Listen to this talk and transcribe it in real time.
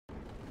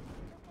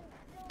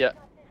Yeah.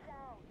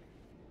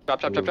 Drop.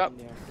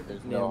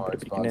 There's no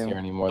hard spawns here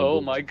anymore. Oh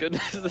my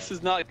goodness, this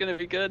is not gonna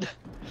be good.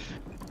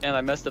 And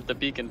I messed up the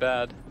beacon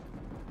bad.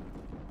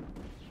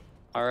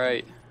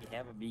 Alright. We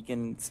have a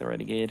beacon, it's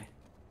already good.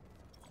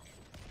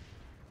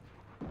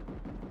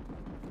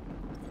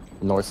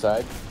 North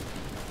side.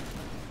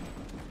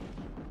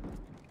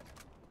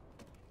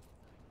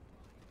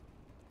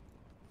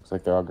 Looks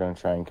like they're all gonna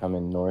try and come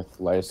in north.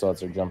 Light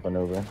assaults are jumping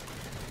over.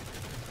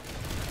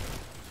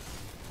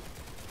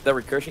 That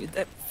recursion,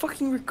 that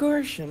fucking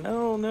recursion,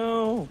 oh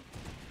no.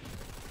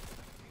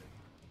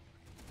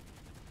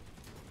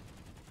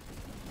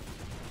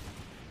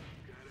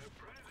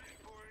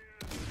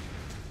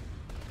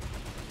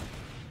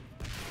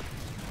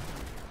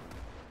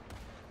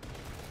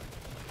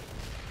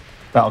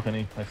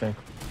 Balcony, I think.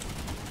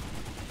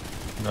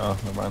 No,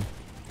 never mind.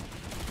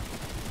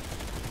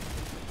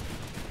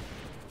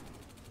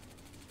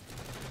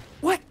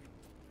 What?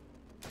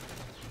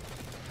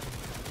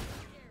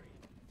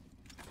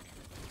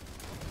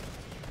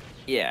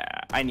 Yeah,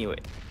 I knew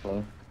it.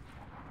 Okay.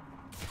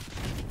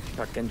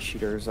 Shotgun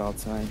shooters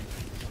outside.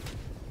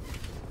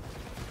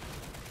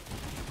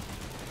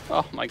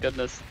 Oh my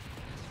goodness.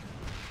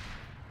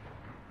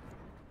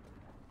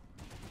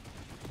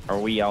 Are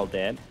we all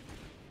dead?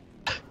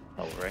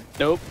 Oh, right.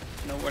 Nope.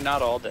 No, we're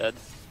not all dead.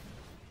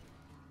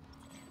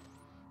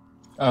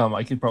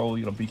 I could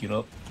probably beacon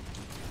up.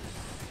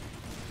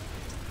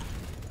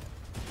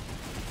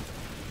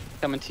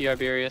 Coming to you,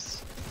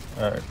 Iberius.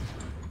 Alright.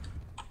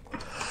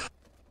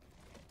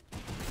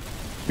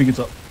 Beacon's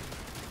up.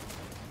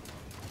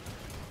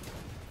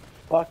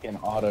 Fucking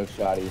auto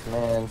shotties,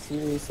 man.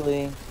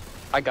 Seriously?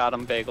 I got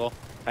him, Bagel.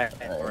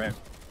 Alright.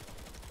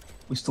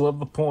 We still have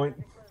the point.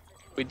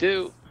 We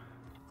do.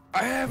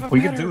 I have a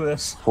We can do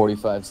this.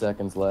 45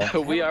 seconds left.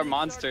 We are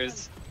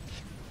monsters.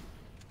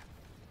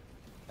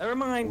 Never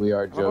mind. We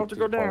are I'm about Joke to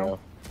go down. 2.0.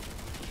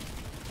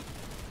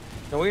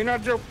 No, we're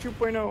not Joke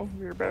 2.0.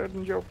 We're better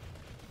than Joke.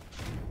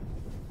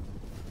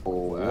 Oh,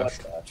 what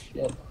the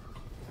shit?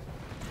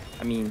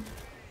 I mean,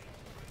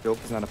 Joke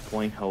is not a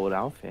point hold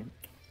outfit.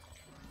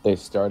 They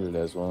started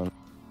as one.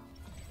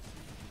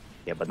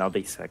 Yeah, but now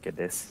they suck at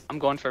this. I'm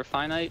going for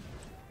finite.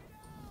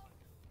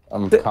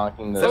 I'm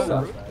conking the That's the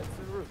south roof. side. That's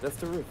the roof. That's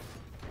the roof.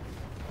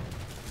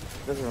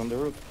 Those are on the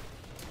roof.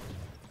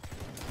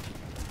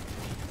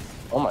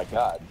 Oh my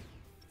god.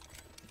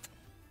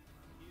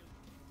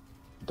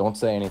 Don't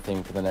say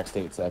anything for the next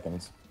 8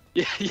 seconds.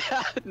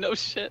 Yeah, no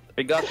shit.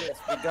 We got this.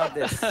 We got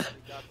this. We got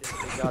this.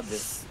 We got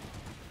this.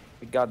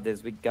 We got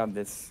this. We got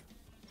this.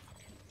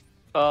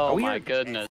 Oh Are we my at- goodness.